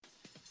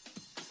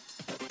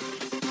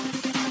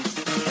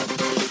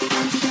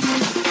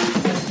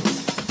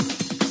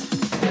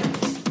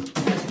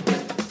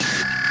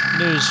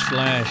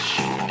Newsflash,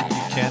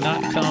 you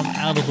cannot come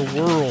out of the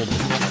world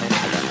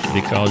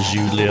because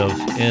you live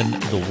in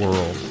the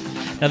world.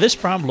 Now, this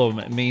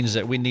problem means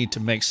that we need to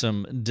make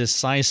some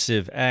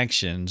decisive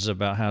actions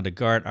about how to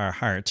guard our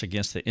hearts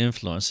against the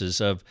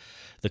influences of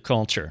the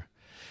culture.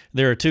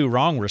 There are two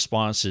wrong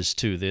responses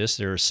to this.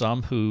 There are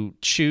some who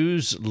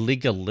choose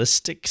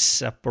legalistic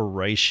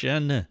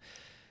separation.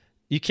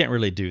 You can't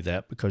really do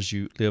that because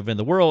you live in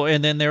the world.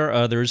 And then there are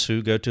others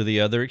who go to the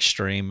other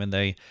extreme and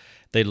they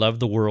love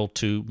the world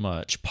too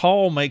much.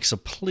 Paul makes a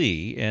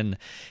plea in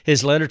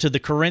his letter to the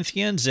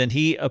Corinthians, and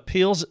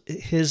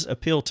his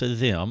appeal to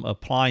them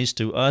applies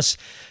to us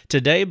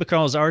today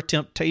because our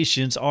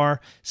temptations are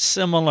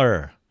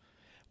similar.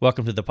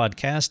 Welcome to the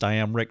podcast. I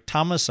am Rick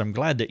Thomas. I'm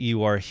glad that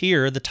you are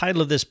here. The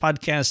title of this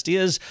podcast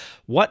is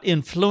What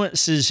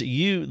Influences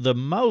You the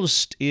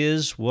Most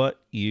is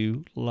What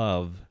You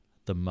Love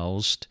the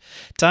Most.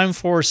 Time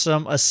for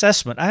some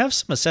assessment. I have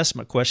some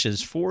assessment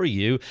questions for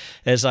you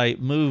as I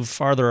move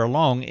farther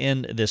along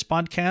in this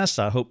podcast.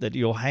 I hope that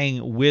you'll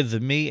hang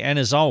with me. And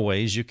as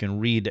always, you can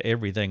read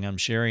everything I'm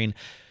sharing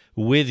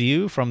with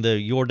you from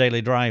the Your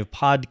Daily Drive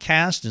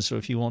podcast. And so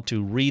if you want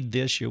to read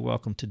this, you're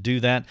welcome to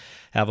do that.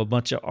 I have a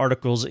bunch of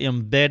articles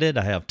embedded.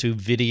 I have 2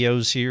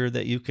 videos here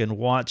that you can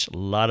watch. A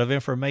lot of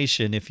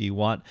information if you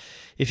want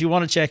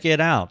to check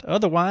it out.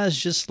 Otherwise,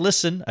 just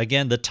listen.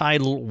 Again, the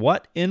title,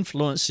 What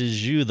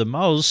Influences You the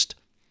Most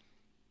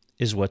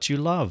is What You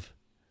Love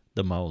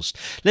the Most.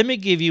 Let me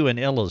give you an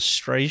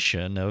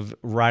illustration of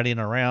riding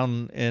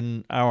around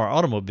in our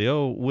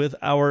automobile with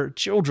our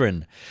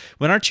children.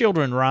 When our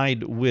children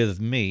ride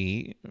with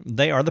me,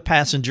 they are the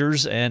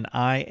passengers and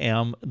I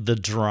am the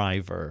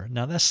driver.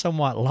 Now, that's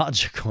somewhat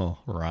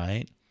logical,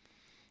 right?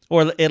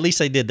 Or at least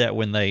they did that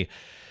when they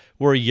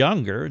were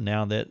younger.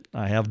 Now that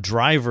I have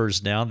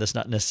drivers now, that's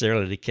not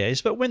necessarily the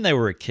case. But when they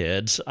were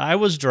kids, I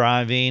was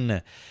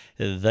driving.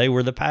 They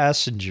were the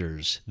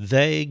passengers.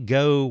 They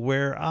go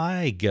where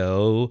I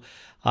go.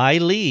 I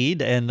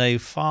lead, and they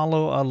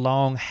follow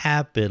along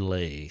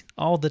happily.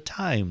 All the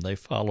time, they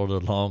followed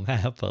along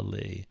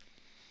happily.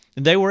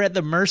 And they were at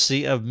the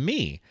mercy of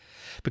me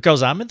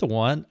because I'm the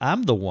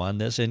one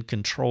that's in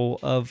control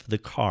of the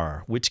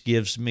car, which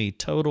gives me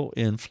total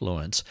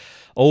influence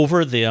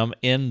over them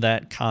in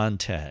that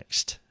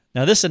context.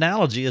 Now, this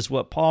analogy is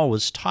what Paul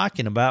was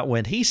talking about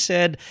when he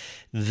said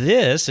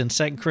this in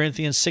 2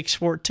 Corinthians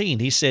 6:14.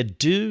 He said,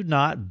 "Do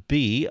not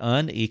be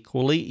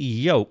unequally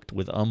yoked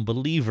with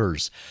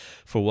unbelievers.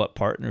 For what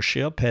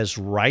partnership has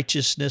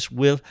righteousness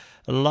with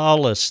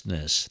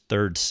lawlessness?"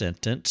 Third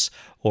sentence.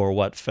 "Or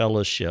what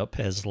fellowship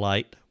has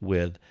light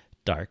with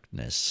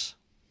darkness?"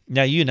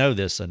 Now, you know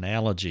this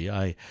analogy.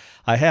 I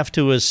have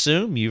to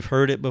assume you've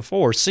heard it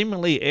before.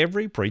 Seemingly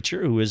every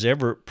preacher who has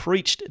ever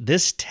preached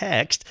this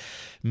text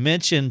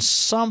mentions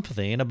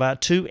something about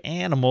 2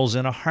 animals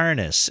in a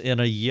harness, in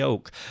a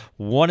yoke.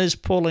 One is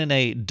pulling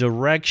a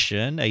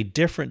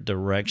different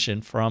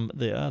direction from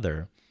the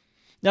other.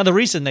 Now, the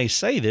reason they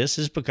say this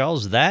is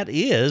because that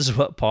is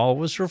what Paul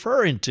was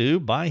referring to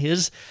by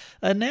his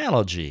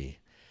analogy.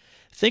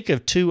 Think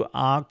of 2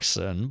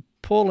 oxen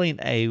pulling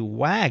a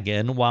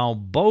wagon while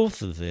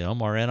both of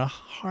them are in a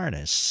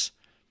harness.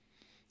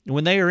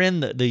 When they are in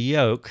the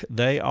yoke,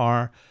 they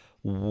are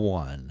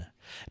one.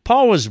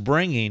 Paul was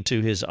bringing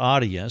to his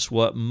audience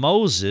what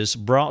Moses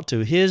brought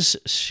to his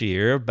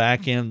sphere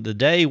back in the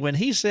day when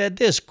he said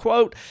this,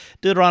 quote,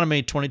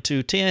 Deuteronomy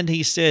 22:10,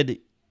 he said,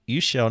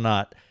 "You shall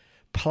not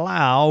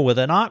plow with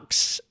an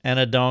ox and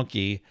a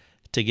donkey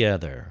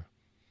together."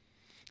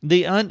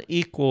 The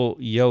unequal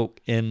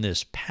yoke in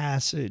this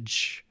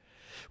passage,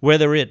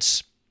 whether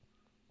it's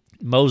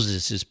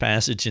Moses'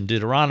 passage in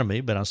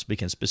Deuteronomy, but I'm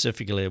speaking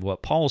specifically of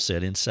what Paul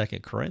said in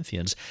 2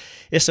 Corinthians,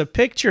 it's a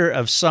picture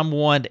of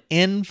someone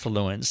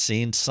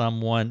influencing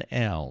someone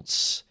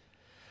else.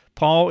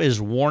 Paul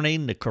is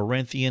warning the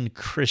Corinthian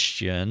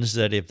Christians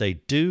that if they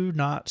do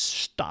not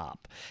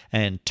stop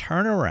and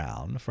turn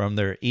around from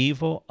their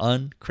evil,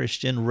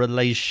 unchristian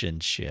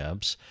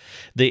relationships,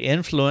 the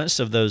influence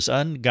of those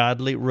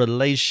ungodly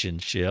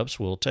relationships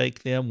will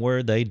take them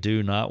where they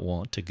do not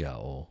want to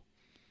go.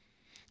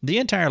 The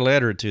entire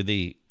letter to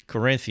the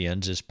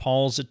Corinthians is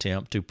Paul's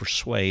attempt to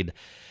persuade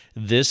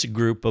this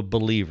group of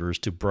believers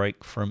to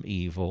break from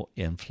evil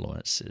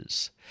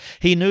influences.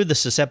 He knew the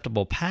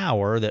susceptible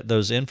power that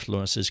those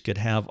influences could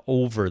have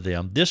over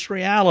them. This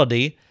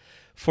reality,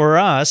 for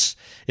us,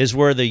 is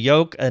where the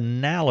yoke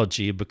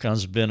analogy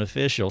becomes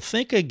beneficial.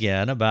 Think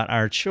again about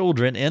our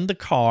children in the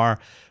car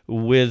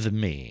with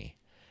me.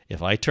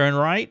 If I turn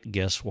right,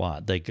 guess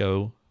what? They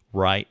go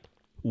right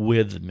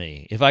with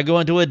me. If I go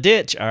into a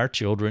ditch, our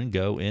children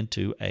go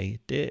into a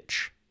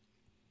ditch.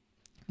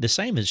 The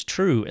same is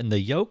true in the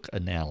yoke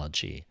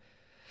analogy.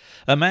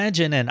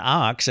 Imagine an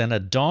ox and a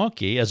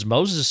donkey, as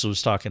Moses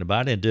was talking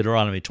about in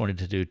Deuteronomy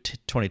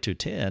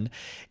 22:10,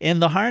 in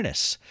the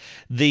harness.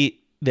 The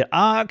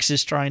ox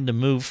is trying to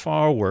move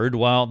forward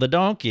while the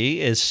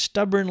donkey is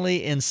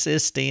stubbornly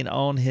insisting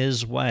on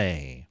his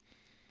way.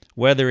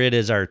 Whether it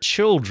is our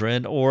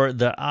children or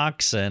the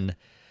oxen,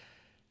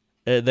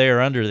 they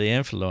are under the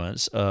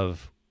influence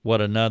of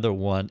what another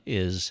one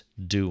is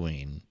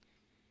doing.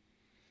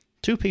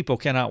 Two people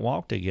cannot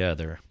walk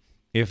together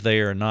if they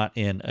are not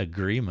in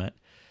agreement.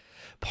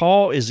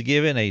 Paul is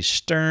giving a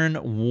stern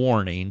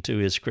warning to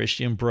his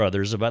Christian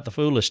brothers about the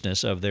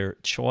foolishness of their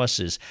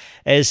choices.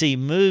 As he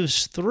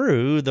moves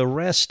through the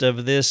rest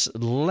of this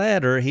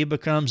letter, he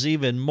becomes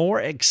even more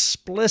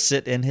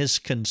explicit in his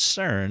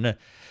concern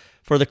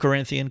for the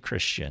Corinthian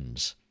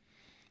Christians.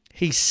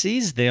 He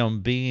sees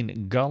them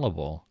being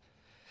gullible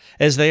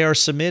as they are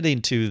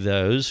submitting to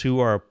those who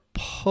are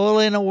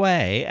pulling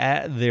away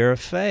at their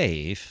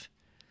faith.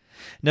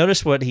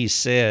 Notice what he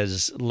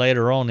says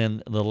later on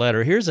in the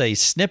letter. Here's a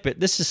snippet.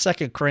 This is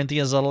 2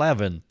 Corinthians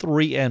 11,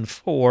 3 and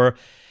 4.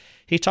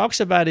 He talks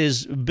about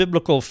his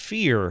biblical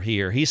fear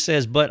here. He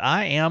says, "But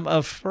I am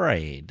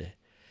afraid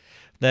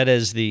that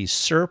as the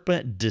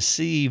serpent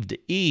deceived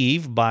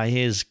Eve by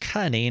his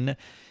cunning,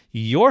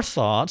 your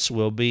thoughts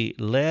will be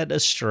led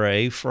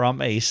astray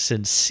from a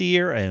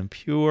sincere and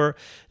pure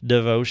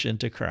devotion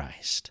to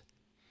Christ.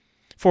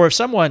 For if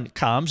someone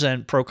comes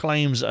and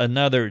proclaims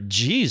another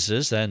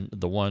Jesus than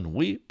the one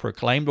we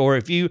proclaimed, or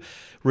if you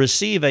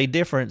receive a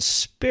different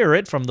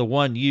spirit from the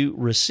one you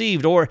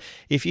received, or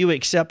if you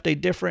accept a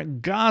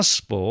different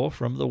gospel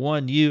from the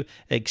one you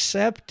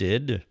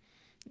accepted,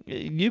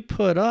 you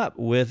put up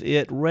with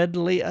it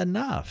readily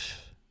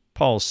enough,"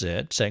 Paul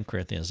said, 2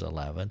 Corinthians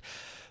 11.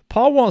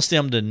 Paul wants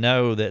them to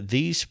know that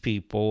these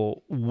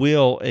people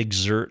will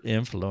exert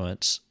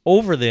influence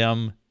over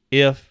them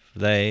if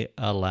they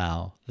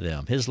allow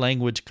them. His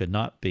language could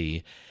not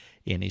be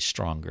any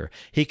stronger.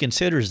 He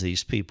considers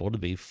these people to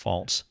be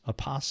false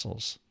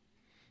apostles.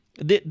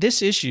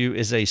 This issue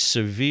is a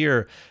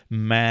severe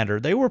matter.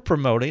 They were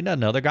promoting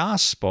another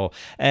gospel,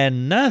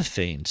 and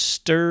nothing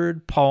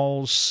stirred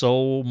Paul's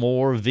soul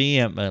more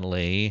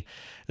vehemently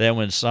than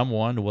when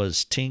someone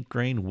was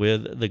tinkering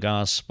with the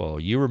gospel.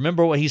 You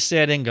remember what he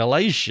said in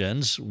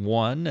Galatians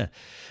 1,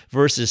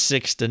 verses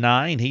 6 to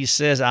 9. He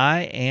says,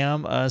 "I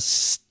am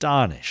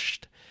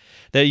astonished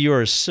that you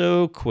are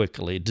so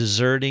quickly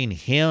deserting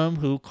him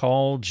who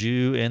called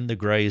you in the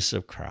grace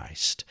of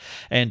Christ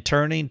and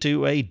turning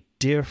to a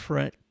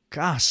different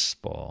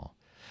gospel.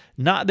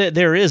 Not that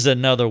there is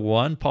another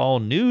one." Paul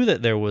knew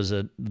that there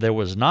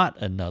was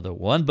not another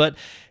one, but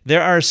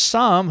there are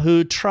some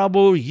who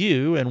trouble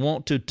you and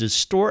want to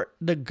distort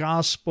the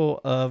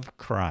gospel of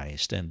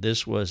Christ. And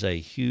this was a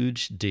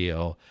huge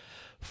deal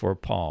for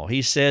Paul.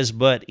 He says,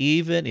 "But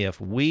even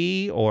if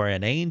we or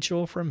an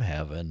angel from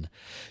heaven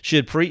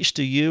should preach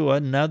to you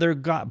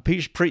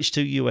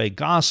a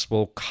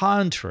gospel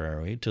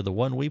contrary to the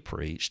one we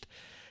preached,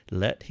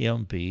 let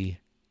him be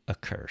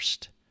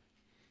accursed.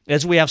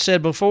 As we have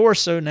said before,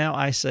 so now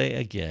I say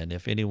again,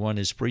 if anyone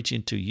is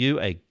preaching to you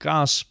a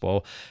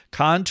gospel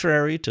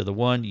contrary to the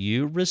one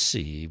you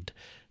received,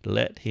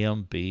 let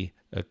him be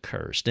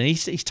accursed." And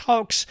he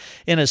talks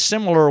in a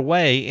similar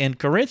way in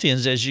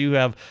Corinthians, as you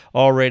have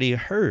already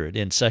heard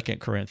in 2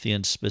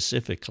 Corinthians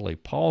specifically.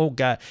 Paul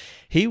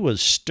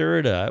was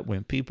stirred up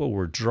when people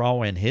were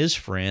drawing his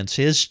friends,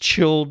 his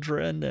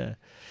children,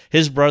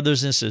 his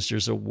brothers and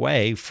sisters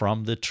away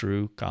from the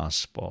true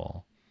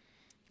gospel.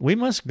 We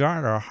must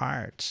guard our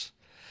hearts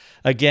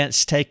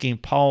against taking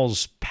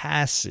Paul's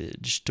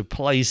passage to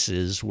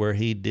places where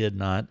he did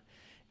not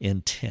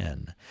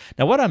intend.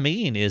 Now, what I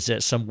mean is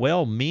that some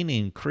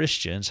well-meaning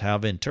Christians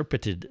have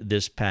interpreted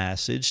this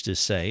passage to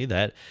say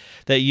that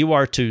you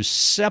are to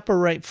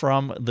separate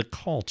from the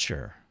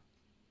culture.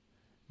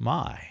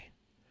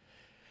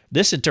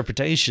 This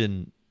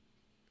interpretation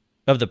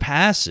of the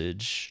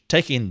passage,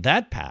 taking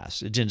that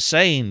passage and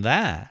saying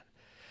that,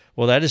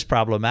 well, that is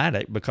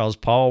problematic because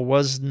Paul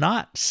was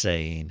not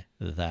saying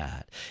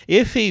that.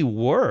 If he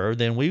were,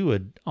 then we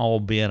would all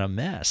be in a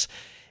mess.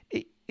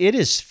 It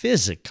is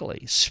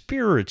physically,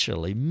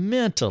 spiritually,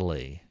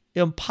 mentally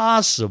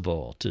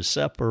impossible to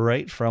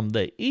separate from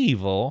the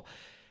evil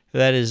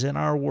that is in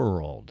our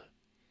world.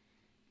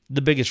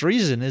 The biggest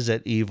reason is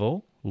that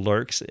evil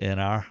lurks in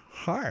our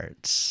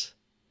hearts.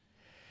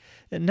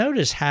 And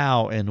notice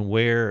how and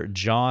where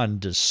John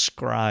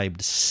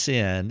described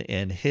sin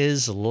in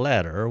his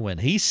letter when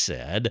he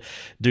said,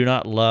 "Do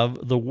not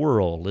love the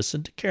world."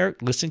 Listen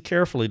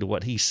carefully to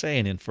what he's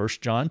saying in 1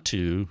 John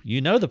 2.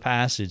 You know the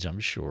passage, I'm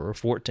sure,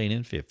 14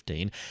 and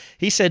 15.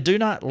 He said, "Do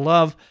not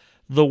love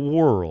the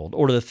world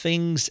or the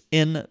things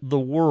in the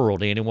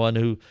world. Anyone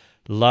who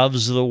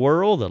loves the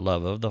world, the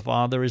love of the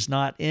Father is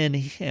not in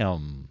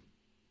him."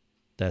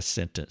 That's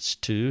sentence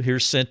 2.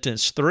 Here's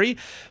sentence 3.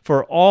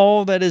 "For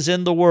all that is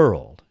in the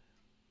world,"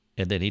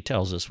 and then he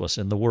tells us what's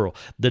in the world,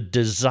 "the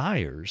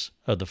desires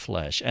of the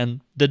flesh and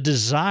the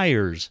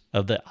desires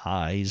of the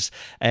eyes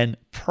and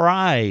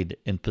pride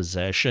in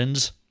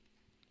possessions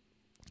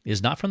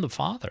is not from the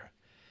Father,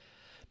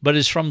 but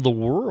is from the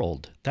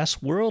world."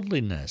 That's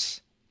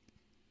worldliness.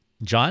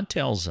 John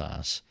tells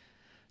us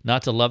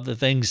not to love the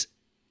things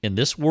in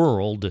this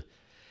world.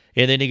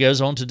 And then he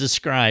goes on to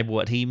describe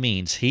what he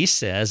means. He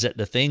says that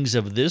the things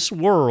of this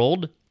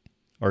world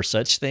are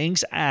such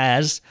things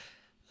as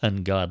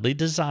ungodly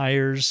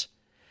desires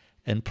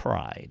and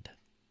pride.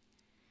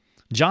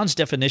 John's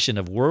definition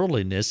of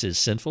worldliness is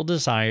sinful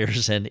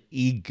desires and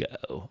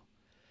ego.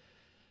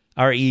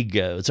 Our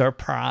egos, our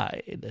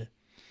pride.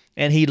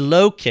 And he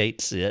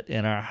locates it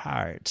in our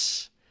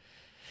hearts.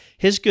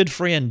 His good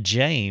friend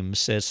James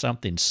says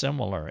something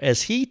similar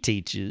as he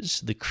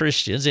teaches the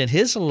Christians in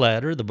his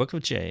letter, the book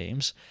of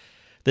James,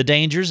 the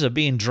dangers of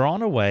being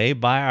drawn away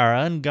by our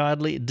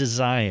ungodly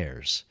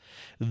desires.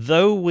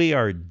 Though we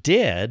are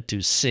dead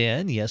to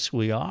sin, yes,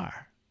 we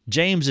are.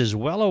 James is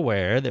well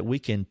aware that we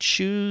can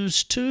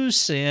choose to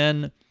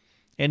sin,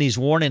 and he's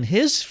warning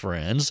his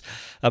friends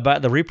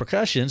about the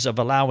repercussions of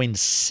allowing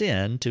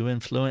sin to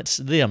influence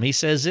them. He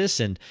says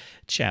this in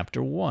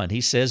chapter 1.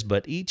 He says,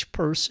 "But each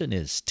person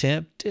is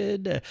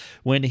tempted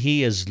when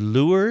he is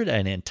lured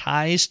and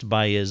enticed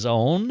by his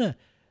own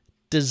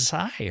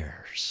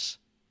desires.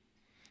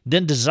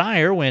 Then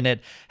desire, when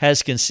it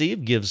has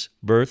conceived, gives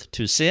birth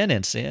to sin,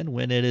 and sin,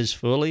 when it is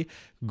fully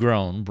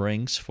grown,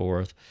 brings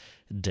forth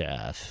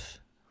death."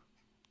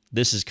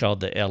 This is called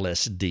the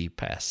LSD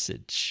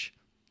passage.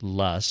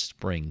 Lust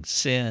brings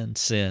sin,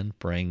 sin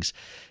brings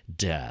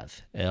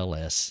death.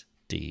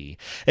 LSD.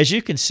 As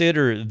you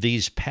consider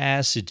these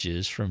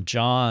passages from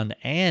John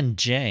and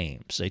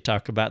James, they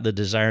talk about the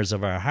desires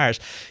of our hearts,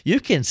 you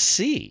can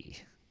see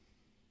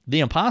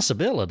the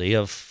impossibility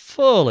of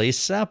fully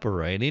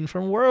separating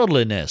from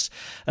worldliness,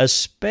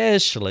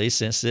 especially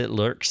since it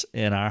lurks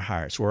in our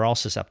hearts. We're all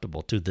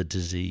susceptible to the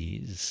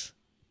disease,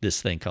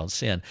 this thing called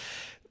sin.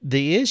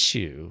 The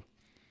issue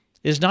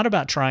is not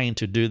about trying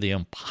to do the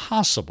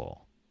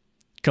impossible,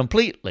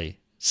 completely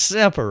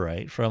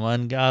separate from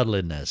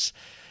ungodliness.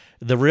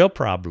 The real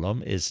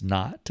problem is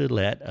not to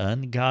let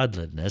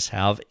ungodliness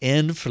have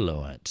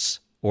influence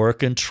or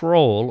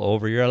control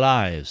over your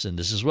lives. And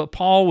this is what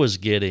Paul was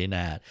getting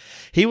at.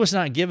 He was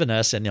not giving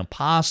us an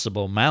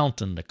impossible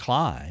mountain to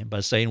climb by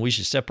saying we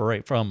should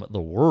separate from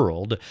the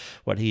world.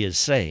 What he is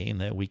saying,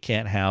 that we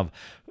can't have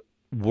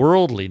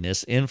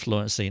worldliness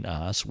influencing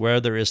us,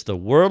 whether it's the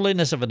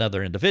worldliness of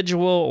another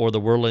individual or the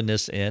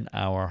worldliness in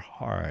our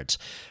hearts.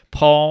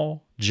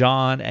 Paul,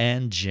 John,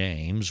 and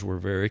James were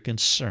very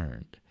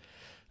concerned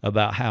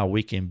about how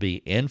we can be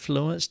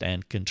influenced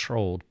and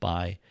controlled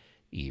by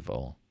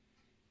evil.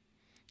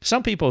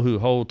 Some people who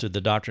hold to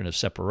the doctrine of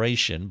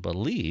separation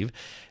believe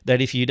that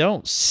if you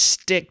don't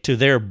stick to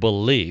their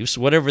beliefs,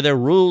 whatever their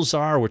rules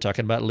are, we're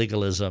talking about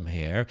legalism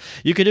here,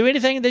 you can do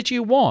anything that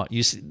you want.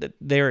 You see,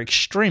 they're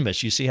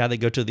extremists. You see how they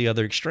go to the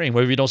other extreme.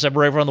 Well, if you don't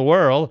separate from the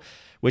world,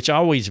 which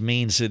always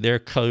means their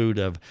code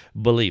of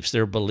beliefs,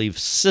 their belief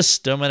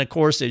system. And of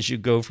course, as you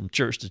go from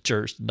church to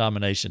church,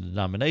 denomination to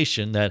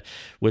denomination, that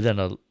within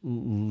a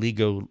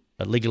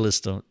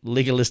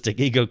legalistic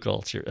ego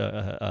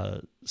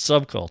culture,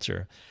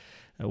 subculture,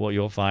 what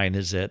you'll find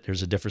is that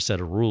there's a different set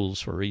of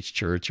rules for each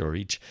church or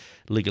each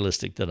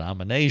legalistic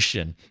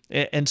denomination.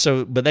 And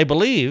so, but they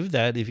believe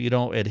that if you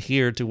don't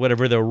adhere to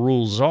whatever their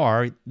rules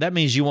are, that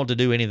means you want to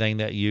do anything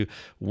that you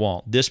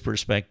want. This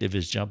perspective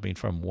is jumping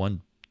from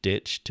one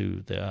ditch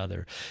to the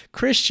other.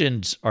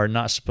 Christians are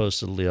not supposed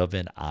to live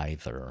in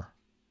either.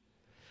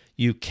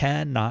 You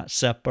cannot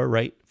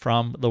separate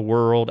from the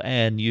world,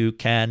 and you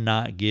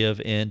cannot give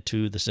in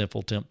to the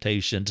sinful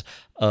temptations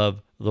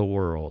of the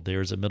world.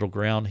 There's a middle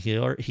ground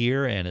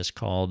here, and it's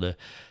called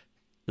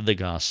the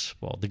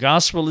gospel. The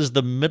gospel is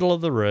the middle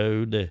of the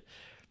road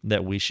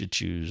that we should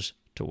choose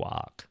to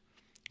walk.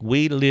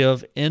 We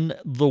live in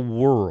the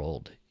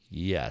world,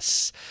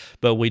 yes,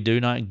 but we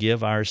do not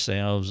give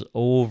ourselves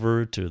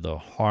over to the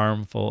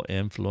harmful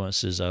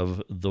influences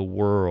of the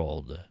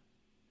world.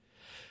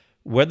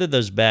 Whether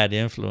those bad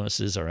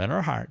influences are in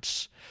our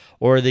hearts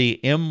or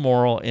the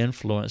immoral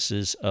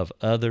influences of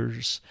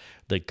others,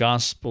 the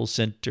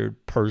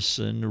gospel-centered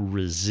person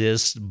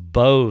resists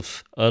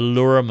both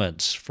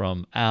allurements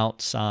from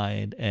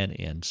outside and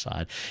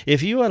inside.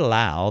 If you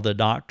allow the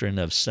doctrine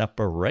of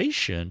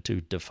separation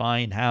to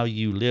define how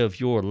you live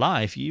your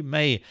life, you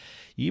may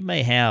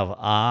have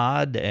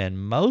odd and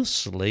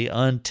mostly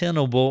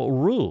untenable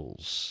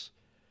rules.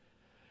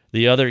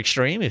 The other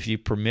extreme, if you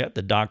permit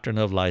the doctrine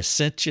of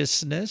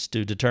licentiousness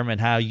to determine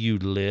how you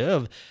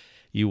live,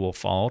 you will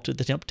fall to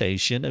the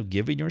temptation of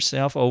giving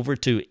yourself over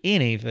to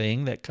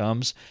anything that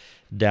comes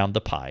down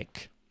the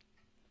pike.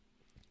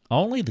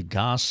 Only the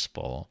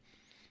gospel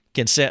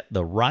can set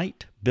the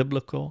right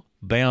biblical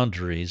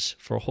boundaries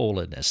for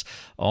holiness.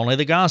 Only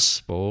the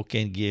gospel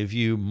can give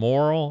you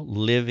moral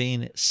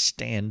living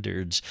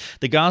standards.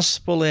 The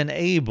gospel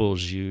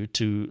enables you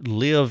to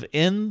live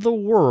in the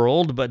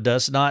world, but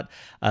does not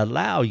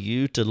allow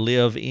you to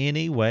live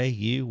any way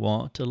you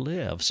want to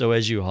live. So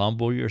as you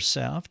humble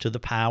yourself to the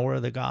power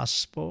of the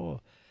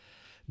gospel,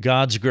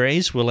 God's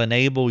grace will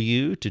enable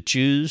you to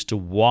choose to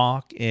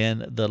walk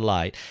in the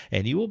light,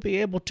 and you will be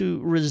able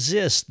to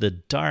resist the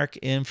dark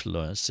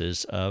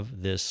influences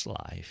of this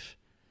life.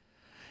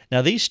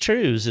 Now, these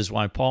truths is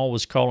why Paul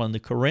was calling the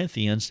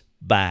Corinthians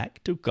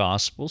back to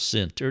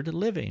gospel-centered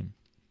living.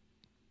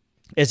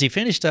 As he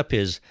finished up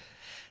his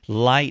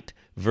light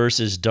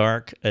versus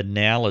dark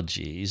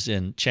analogies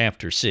in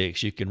chapter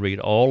 6, you can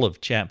read all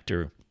of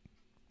chapter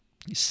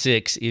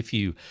 6 if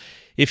you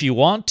If you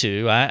want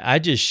to, I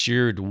just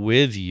shared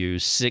with you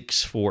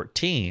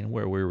 6:14,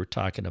 where we were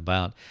talking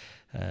about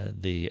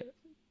the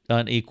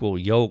unequal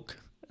yoke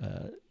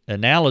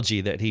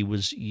analogy that he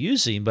was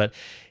using. But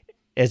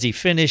as he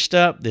finished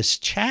up this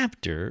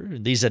chapter,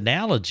 these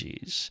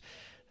analogies,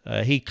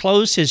 he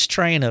closed his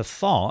train of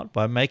thought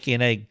by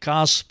making a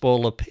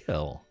gospel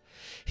appeal.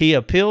 He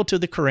appealed to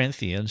the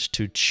Corinthians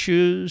to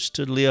choose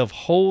to live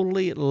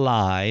holy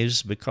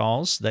lives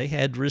because they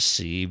had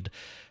received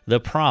the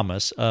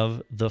promise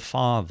of the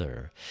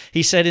Father.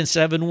 He said in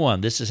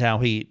 7:1, this is how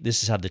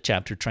the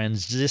chapter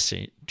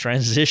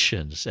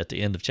transitions at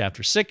the end of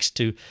chapter 6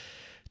 to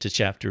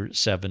chapter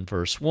 7,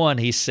 verse 1.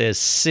 He says,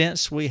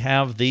 "Since we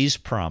have these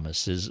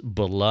promises,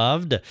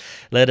 beloved,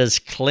 let us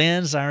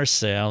cleanse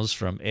ourselves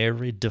from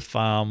every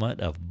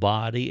defilement of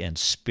body and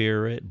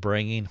spirit,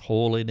 bringing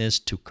holiness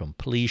to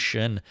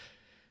completion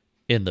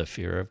in the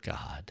fear of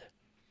God."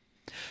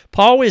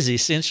 Paul is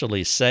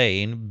essentially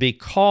saying,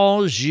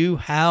 because you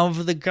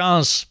have the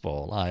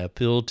gospel, I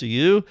appeal to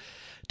you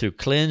to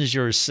cleanse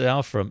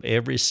yourself from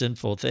every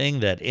sinful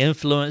thing that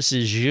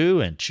influences you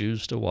and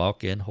choose to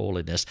walk in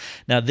holiness.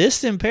 Now,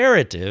 this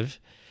imperative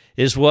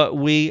is what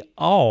we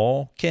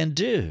all can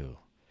do.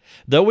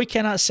 Though we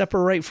cannot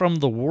separate from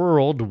the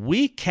world,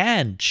 we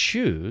can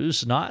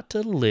choose not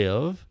to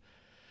live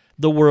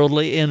the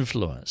worldly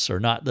influence,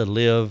 or not to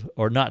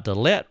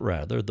let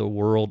the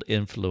world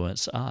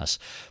influence us.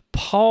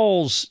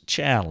 Paul's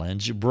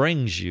challenge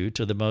brings you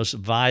to the most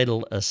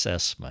vital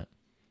assessment.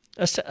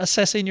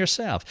 Assessing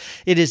yourself.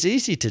 It is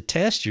easy to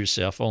test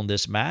yourself on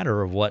this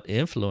matter of what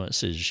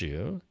influences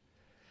you.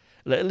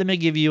 Let me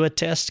give you a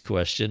test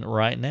question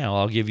right now.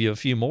 I'll give you a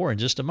few more in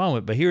just a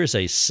moment, but here's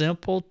a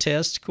simple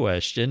test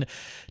question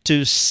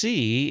to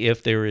see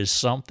if there is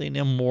something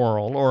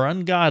immoral or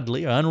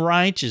ungodly,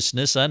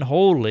 unrighteousness,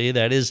 unholy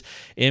that is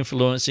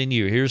influencing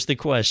you. Here's the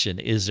question.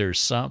 Is there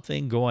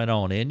something going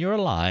on in your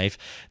life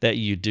that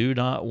you do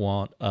not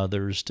want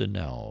others to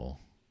know?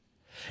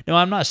 Now,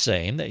 I'm not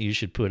saying that you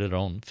should put it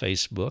on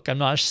Facebook. I'm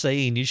not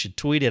saying you should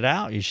tweet it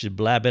out. You should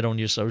blab it on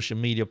your social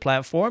media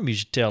platform. You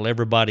should tell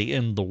everybody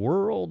in the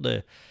world.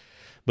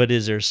 But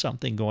is there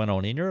something going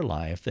on in your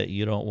life that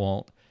you don't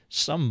want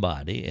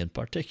somebody in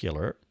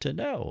particular to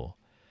know?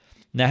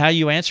 Now, how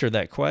you answer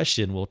that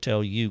question will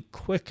tell you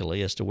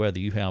quickly as to whether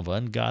you have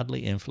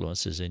ungodly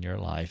influences in your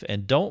life.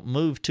 And don't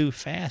move too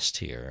fast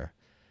here.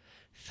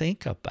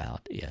 Think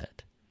about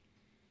it.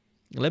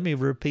 Let me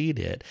repeat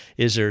it.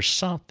 Is there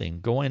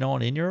something going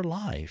on in your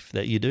life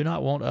that you do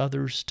not want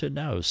others to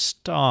know?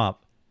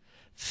 Stop.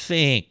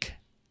 Think.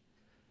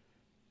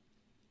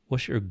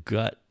 What's your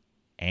gut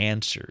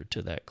answer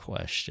to that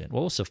question?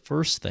 What was the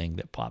first thing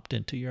that popped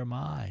into your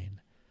mind?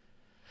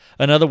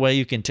 Another way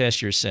you can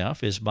test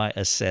yourself is by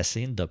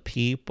assessing the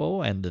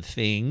people and the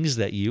things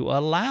that you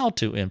allow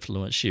to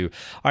influence you.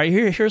 All right,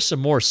 here's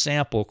some more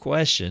sample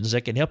questions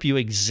that can help you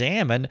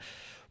examine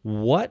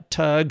what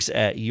tugs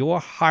at your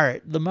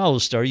heart the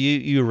most. Are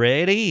you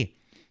ready?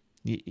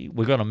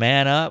 We're going to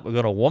man up. We're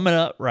going to woman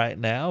up right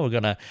now. We're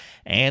going to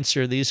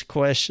answer these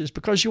questions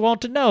because you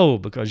want to know,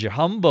 because you're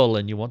humble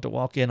and you want to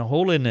walk in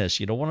holiness.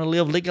 You don't want to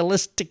live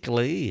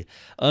legalistically,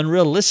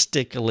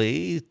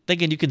 unrealistically,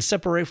 thinking you can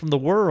separate from the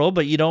world,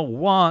 but you don't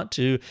want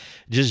to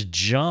just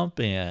jump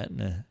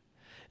in,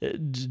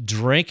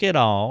 drink it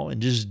all,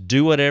 and just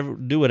do what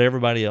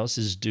everybody else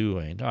is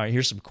doing. All right,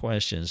 here's some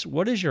questions.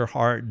 What is your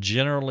heart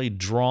generally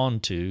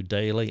drawn to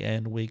daily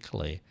and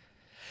weekly?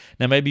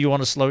 Now, maybe you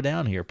want to slow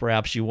down here.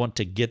 Perhaps you want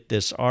to get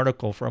this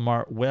article from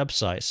our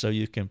website so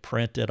you can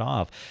print it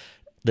off.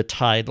 The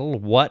title,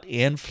 What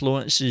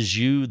Influences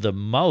You the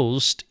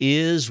Most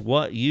is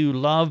What You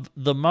Love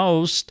the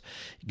Most.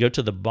 Go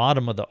to the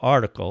bottom of the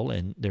article,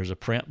 and there's a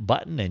print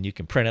button, and you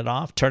can print it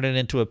off, turn it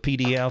into a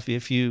PDF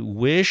if you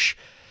wish,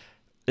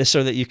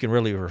 so that you can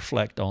really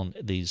reflect on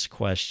these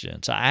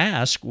questions. I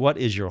ask, what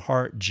is your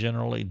heart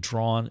generally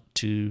drawn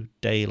to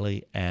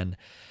daily and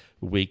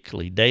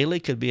weekly? Daily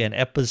could be an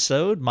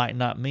episode, might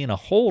not mean a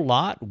whole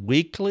lot.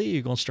 Weekly,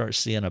 you're going to start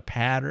seeing a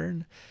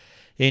pattern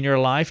in your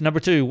life. Number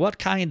 2, what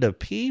kind of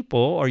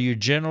people are you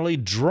generally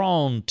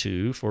drawn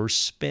to for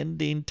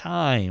spending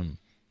time?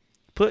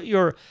 Put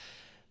your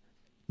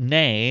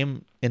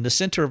name in the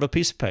center of a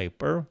piece of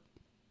paper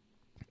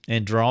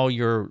and draw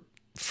your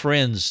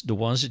friends, the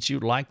ones that you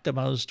like the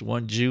most, the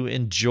ones you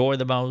enjoy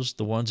the most,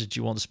 the ones that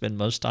you want to spend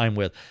most time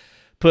with.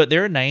 Put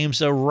their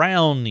names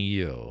around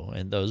you,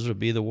 and those would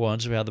be the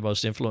ones who have the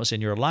most influence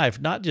in your life.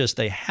 Not just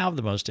they have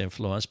the most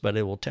influence, but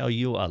it will tell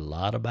you a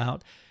lot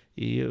about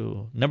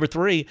you. Number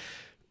 3,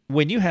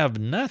 when you have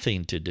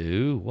nothing to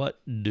do, what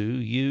do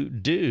you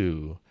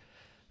do?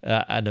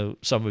 I know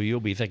some of you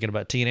will be thinking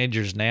about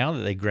teenagers now,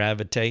 that they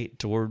gravitate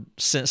toward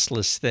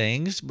senseless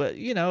things, but,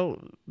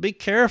 be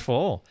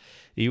careful.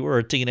 You were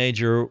a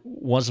teenager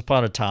once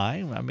upon a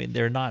time. I mean,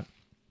 they're not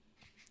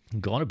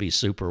going to be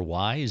super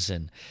wise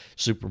and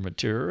super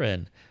mature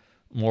and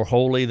more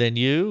holy than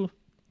you.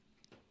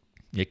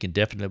 It can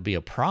definitely be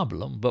a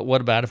problem, but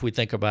what about if we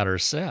think about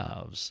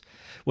ourselves?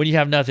 When you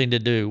have nothing to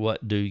do,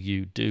 what do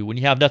you do? When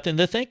you have nothing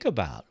to think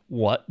about,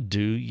 what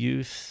do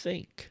you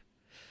think?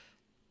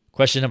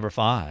 Question number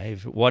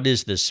 5, what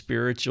is the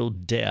spiritual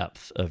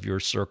depth of your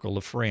circle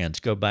of friends?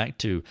 Go back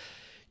to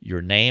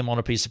your name on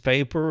a piece of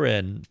paper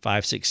and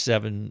 5, 6,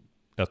 7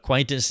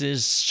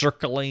 acquaintances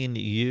circling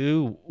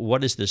you.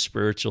 What is the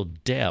spiritual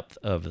depth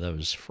of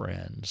those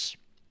friends?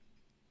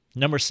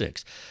 Number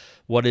 6,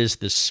 what is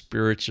the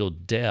spiritual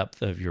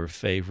depth of your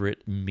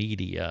favorite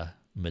media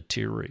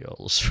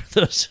materials? For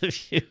those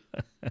of you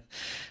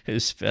who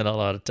spend a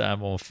lot of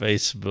time on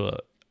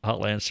Facebook,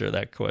 I'll answer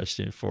that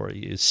question for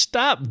you.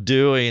 Stop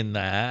doing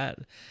that.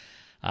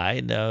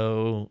 I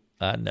know.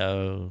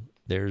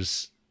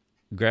 There's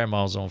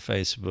grandmas on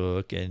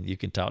Facebook, and you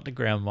can talk to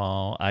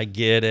grandma. I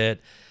get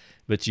it,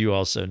 but you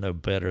also know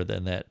better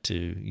than that,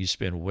 too. You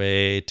spend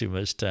way too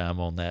much time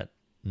on that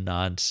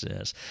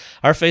nonsense.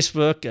 Our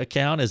Facebook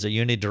account is a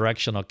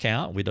unidirectional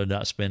account. We do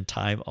not spend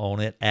time on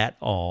it at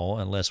all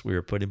unless we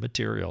are putting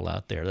material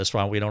out there. That's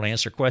why we don't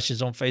answer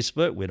questions on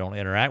Facebook. We don't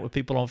interact with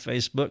people on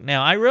Facebook.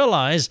 Now, I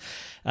realize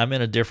I'm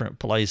in a different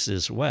place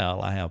as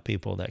well. I have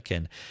people that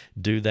can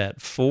do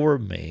that for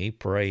me.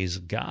 Praise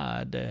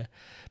God.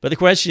 But the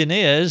question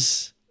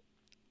is,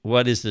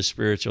 what is the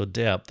spiritual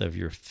depth of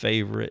your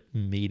favorite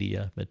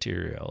media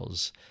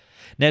materials?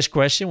 Next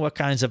question, what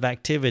kinds of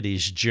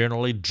activities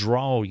generally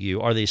draw you?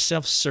 Are they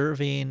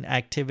self-serving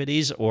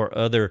activities or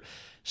other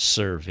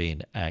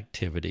serving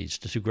activities?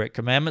 The 2 great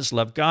commandments,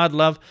 love God,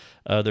 love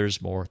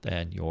others more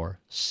than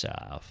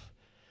yourself.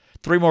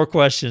 3 more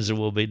questions and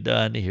we'll be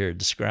done here.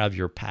 Describe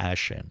your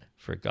passion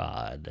for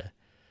God.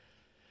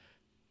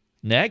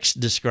 Next,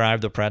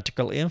 describe the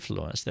practical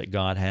influence that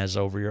God has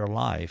over your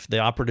life. The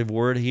operative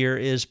word here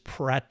is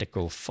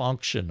practical,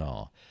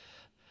 functional.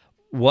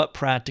 What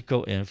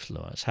practical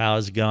influence? How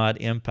is God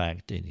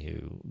impacting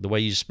you? The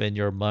way you spend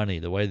your money,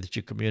 the way that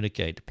you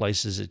communicate, the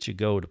places that you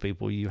go, the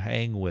people you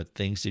hang with,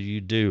 things that you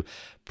do.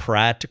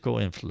 Practical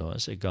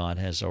influence that God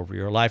has over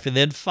your life. And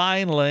then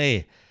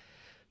finally,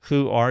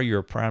 who are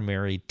your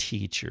primary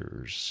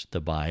teachers? The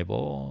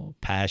Bible,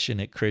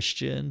 passionate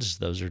Christians.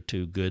 Those are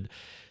 2 good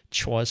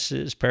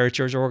choices.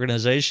 Parachurch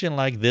organization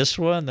like this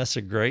one, that's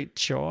a great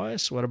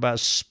choice. What about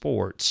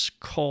sports,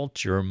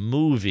 culture,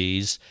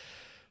 movies,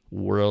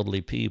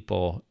 worldly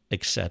people,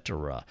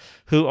 etc.?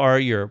 Who are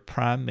your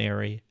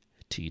primary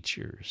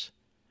teachers?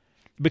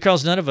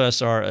 Because none of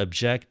us are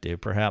objective,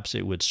 perhaps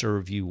it would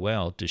serve you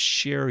well to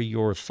share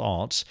your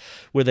thoughts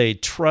with a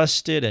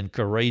trusted and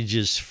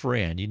courageous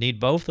friend. You need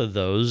both of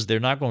those. They're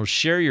not going to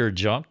share your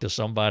junk to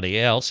somebody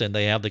else, and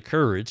they have the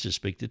courage to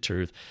speak the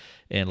truth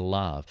in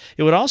love.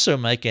 It would also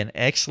make an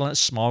excellent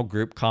small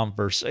group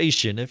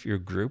conversation if your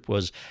group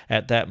was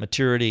at that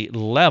maturity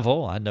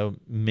level. I know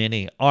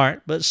many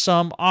aren't, but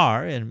some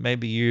are, and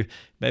maybe you're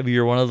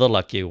one of the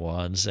lucky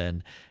ones,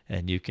 and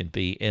you can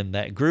be in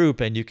that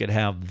group and you could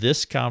have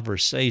this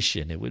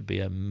conversation. It would be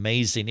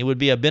amazing. It would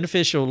be a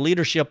beneficial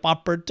leadership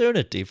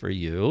opportunity for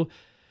you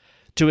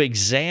to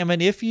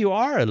examine if you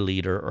are a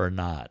leader or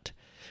not.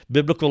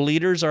 Biblical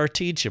leaders are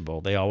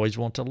teachable. They always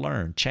want to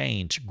learn,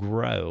 change,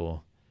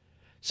 grow.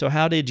 So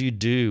how did you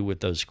do with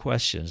those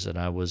questions that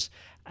I was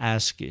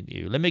asking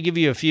you? Let me give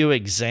you a few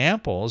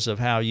examples of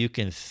how you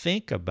can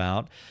think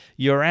about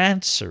your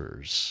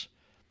answers.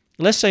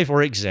 Let's say,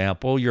 for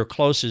example, your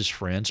closest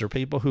friends are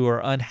people who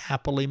are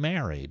unhappily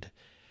married.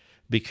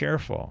 Be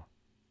careful.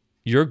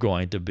 You're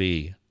going to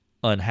be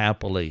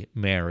unhappily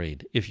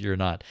married if you're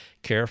not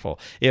careful.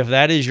 If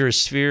that is your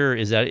sphere,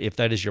 if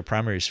that is your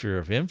primary sphere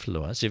of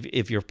influence,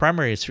 if your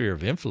primary sphere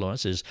of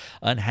influence is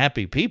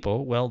unhappy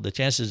people, well, the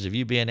chances of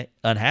you being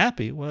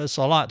unhappy, well, it's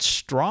a lot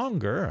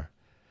stronger.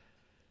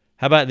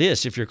 How about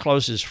this? If your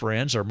closest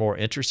friends are more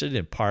interested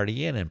in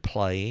partying and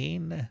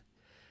playing,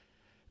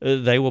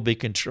 they will be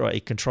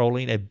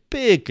a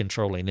big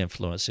controlling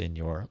influence in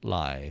your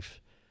life.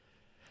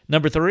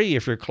 Number 3,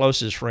 if your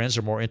closest friends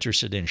are more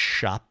interested in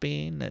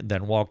shopping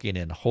than walking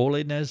in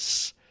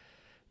holiness,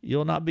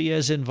 you'll not be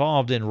as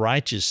involved in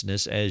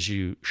righteousness as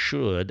you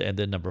should. And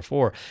then number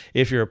 4,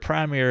 if your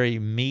primary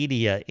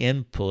media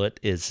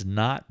input is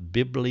not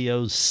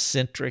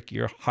bibliocentric,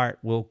 your heart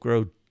will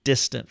grow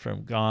distant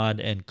from God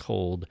and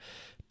cold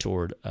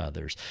toward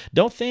others.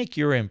 Don't think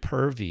you're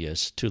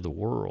impervious to the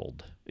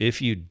world.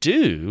 If you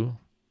do,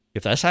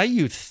 if that's how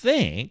you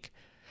think,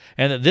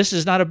 and that this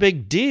is not a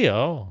big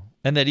deal,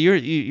 and that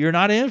you're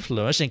not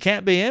influenced and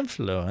can't be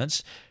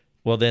influenced,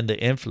 well, then the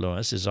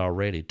influence is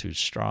already too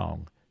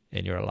strong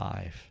in your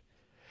life.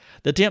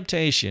 The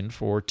temptation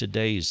for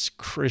today's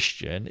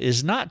Christian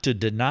is not to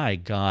deny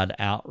God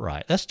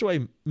outright. That's the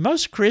way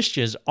most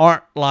Christians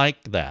aren't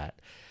like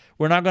that.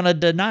 We're not going to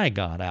deny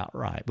God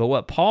outright. But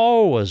what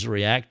Paul was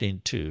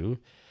reacting to,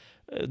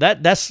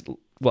 that's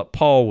what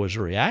Paul was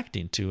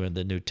reacting to in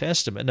the New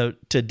Testament. No,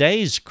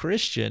 today's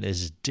Christian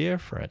is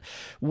different.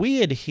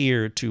 We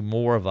adhere to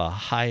more of a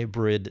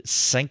hybrid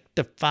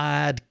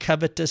sanctified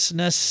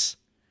covetousness.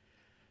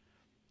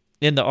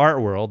 In the art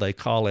world, they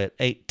call it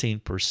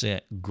 18%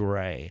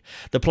 gray.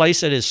 The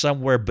place that is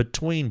somewhere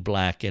between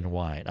black and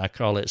white, I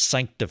call it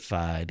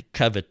sanctified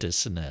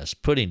covetousness,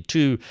 putting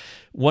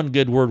one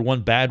good word,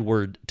 one bad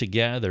word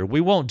together. We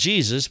want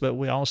Jesus, but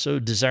we also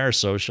desire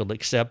social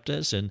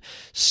acceptance and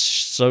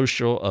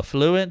social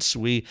affluence.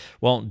 We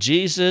want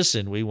Jesus,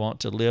 and we want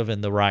to live in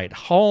the right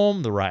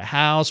home, the right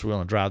house. We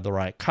want to drive the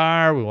right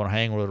car. We want to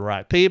hang with the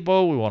right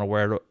people. We want to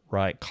wear the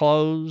right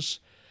clothes.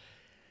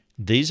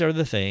 These are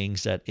the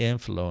things that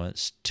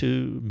influence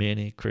too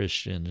many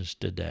Christians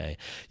today.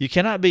 You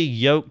cannot be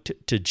yoked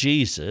to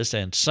Jesus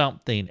and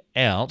something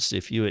else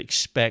if you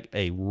expect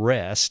a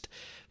rest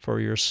for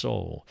your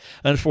soul.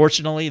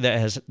 Unfortunately,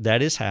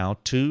 that is how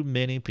too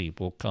many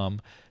people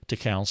come to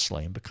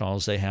counseling,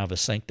 because they have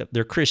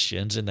they're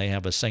Christians and they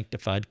have a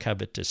sanctified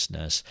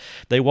covetousness.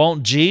 They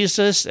want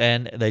Jesus,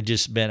 and they've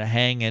just been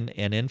hanging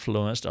and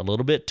influenced a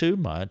little bit too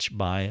much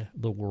by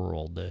the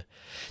world.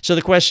 So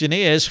the question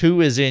is,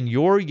 who is in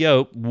your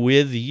yoke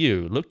with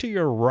you? Look to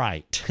your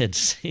right and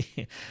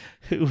see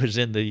who is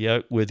in the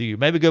yoke with you.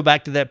 Maybe go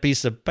back to that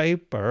piece of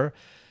paper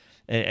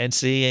and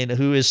see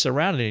who is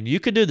surrounding you. You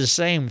could do the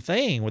same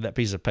thing with that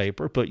piece of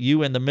paper. Put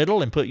you in the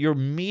middle and put your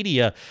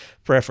media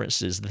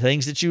preferences, the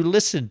things that you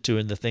listen to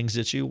and the things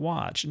that you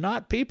watch.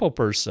 Not people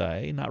per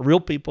se, not real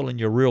people in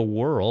your real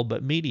world,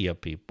 but media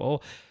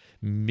people,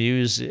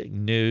 music,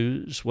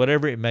 news,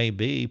 whatever it may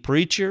be,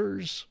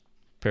 preachers,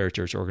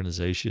 parachurch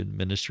organization,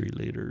 ministry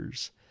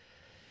leaders.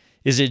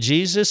 Is it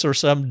Jesus or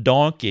some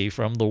donkey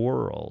from the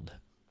world?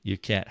 You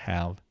can't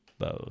have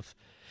both.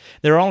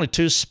 There are only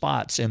two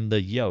spots in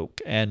the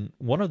yoke, and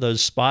one of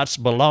those spots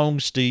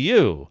belongs to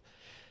you.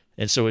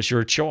 And so it's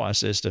your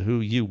choice as to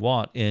who you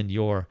want in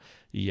your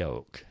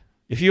yoke.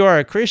 If you are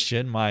a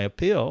Christian, my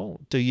appeal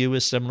to you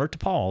is similar to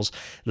Paul's.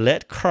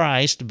 Let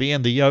Christ be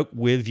in the yoke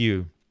with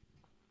you.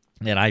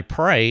 And I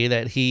pray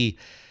that he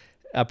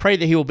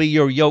will be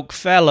your yoke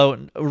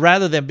fellow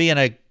rather than being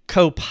a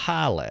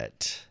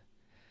co-pilot.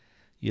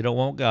 You don't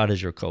want God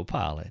as your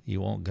co-pilot.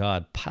 You want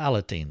God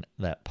piloting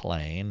that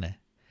plane.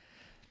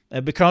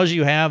 And because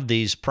you have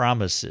these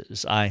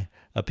promises, I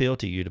appeal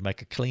to you to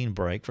make a clean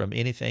break from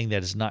anything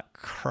that is not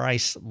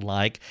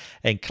Christ-like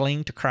and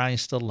cling to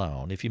Christ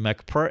alone. If you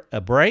make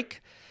a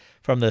break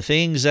from the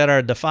things that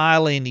are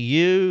defiling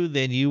you,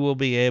 then you will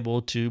be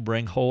able to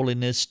bring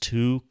holiness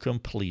to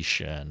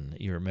completion.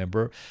 You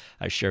remember,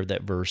 I shared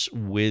that verse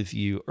with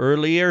you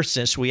earlier.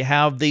 Since we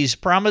have these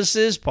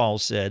promises, Paul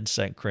said,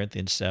 2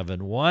 Corinthians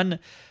 7:1,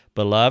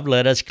 Beloved,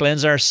 let us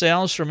cleanse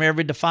ourselves from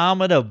every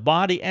defilement of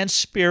body and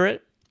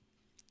spirit,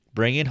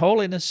 bringing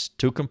holiness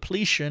to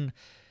completion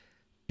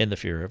in the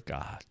fear of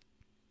God.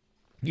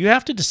 You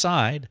have to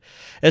decide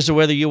as to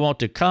whether you want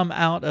to come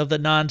out of the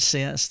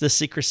nonsense, the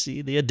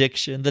secrecy, the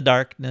addiction, the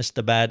darkness,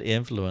 the bad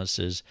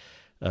influences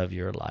of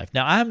your life.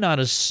 Now, I'm not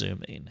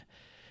assuming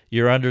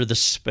you're under the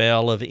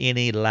spell of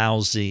any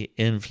lousy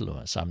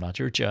influence. I'm not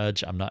your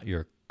judge. I'm not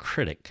your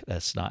critic.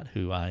 That's not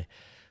who I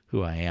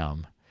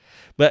am.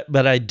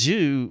 But I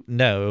do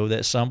know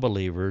that some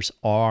believers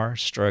are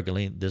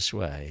struggling this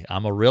way.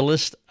 I'm a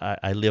realist.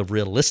 I live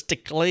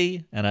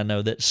realistically, and I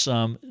know that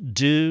some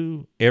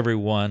do.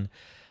 Everyone,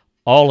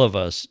 all of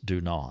us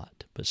do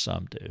not, but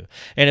some do.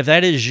 And if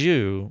that is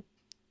you,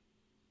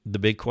 the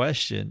big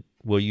question,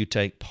 will you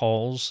take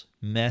Paul's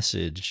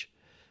message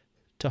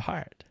to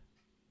heart?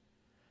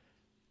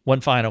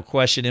 One final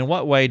question. In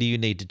what way do you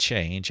need to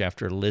change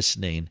after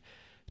listening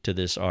to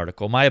this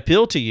article? My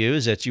appeal to you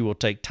is that you will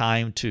take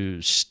time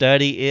to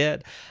study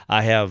it.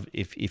 I have,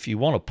 if you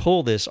want to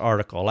pull this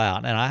article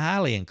out, and I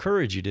highly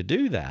encourage you to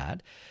do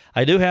that,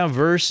 I do have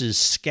verses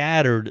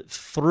scattered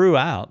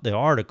throughout the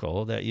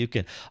article that you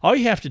can, all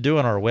you have to do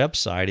on our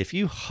website, if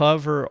you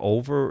hover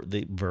over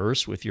the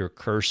verse with your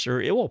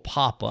cursor, it will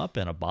pop up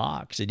in a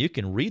box, and you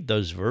can read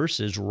those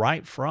verses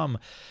right from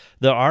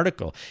the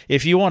article.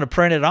 If you want to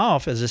print it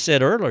off, as I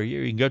said earlier,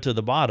 you can go to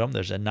the bottom.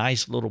 There's a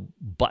nice little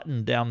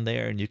button down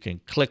there, and you can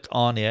click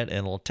on it, and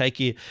it'll take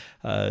you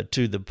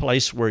to the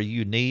place where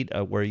you need,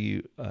 where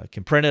you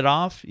can print it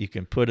off. You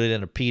can put it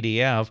in a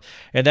PDF,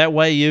 and that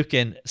way you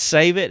can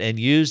save it and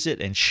use it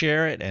and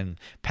share it and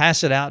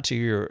pass it out to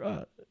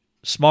your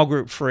small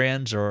group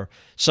friends or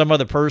some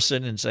other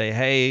person and say,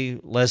 hey,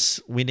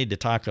 we need to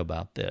talk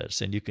about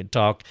this. And you can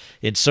talk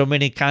in so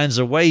many kinds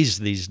of ways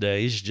these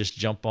days. Just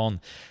jump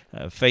on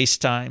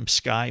FaceTime,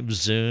 Skype,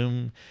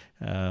 Zoom,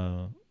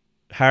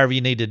 however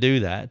you need to do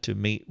that to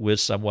meet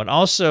with someone.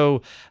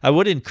 Also, I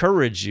would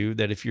encourage you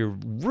that if you're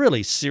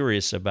really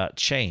serious about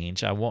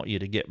change, I want you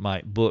to get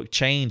my book,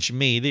 Change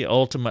Me, The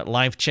Ultimate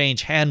Life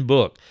Change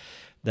Handbook.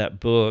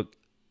 That book,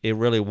 it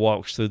really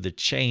walks through the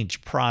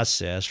change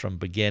process from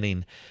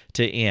beginning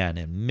to end,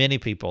 and many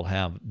people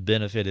have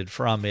benefited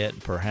from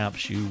it.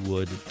 Perhaps you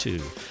would too.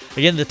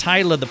 Again, the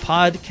title of the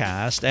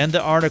podcast and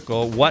the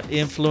article, What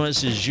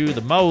Influences You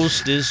the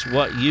Most, is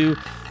what you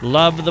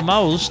love the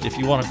most. If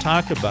you want to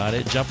talk about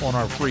it, jump on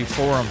our free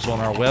forums on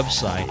our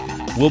website.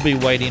 We'll be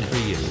waiting for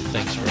you.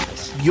 Thanks for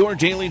listening. Your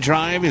Daily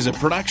Drive is a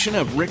production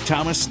of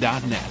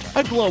rickthomas.net,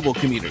 a global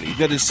community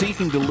that is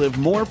seeking to live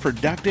more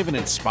productive and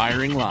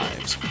inspiring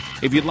lives.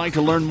 If you'd like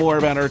to learn more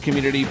about our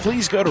community,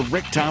 please go to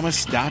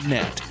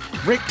rickthomas.net.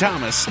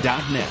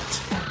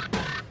 rickthomas.net.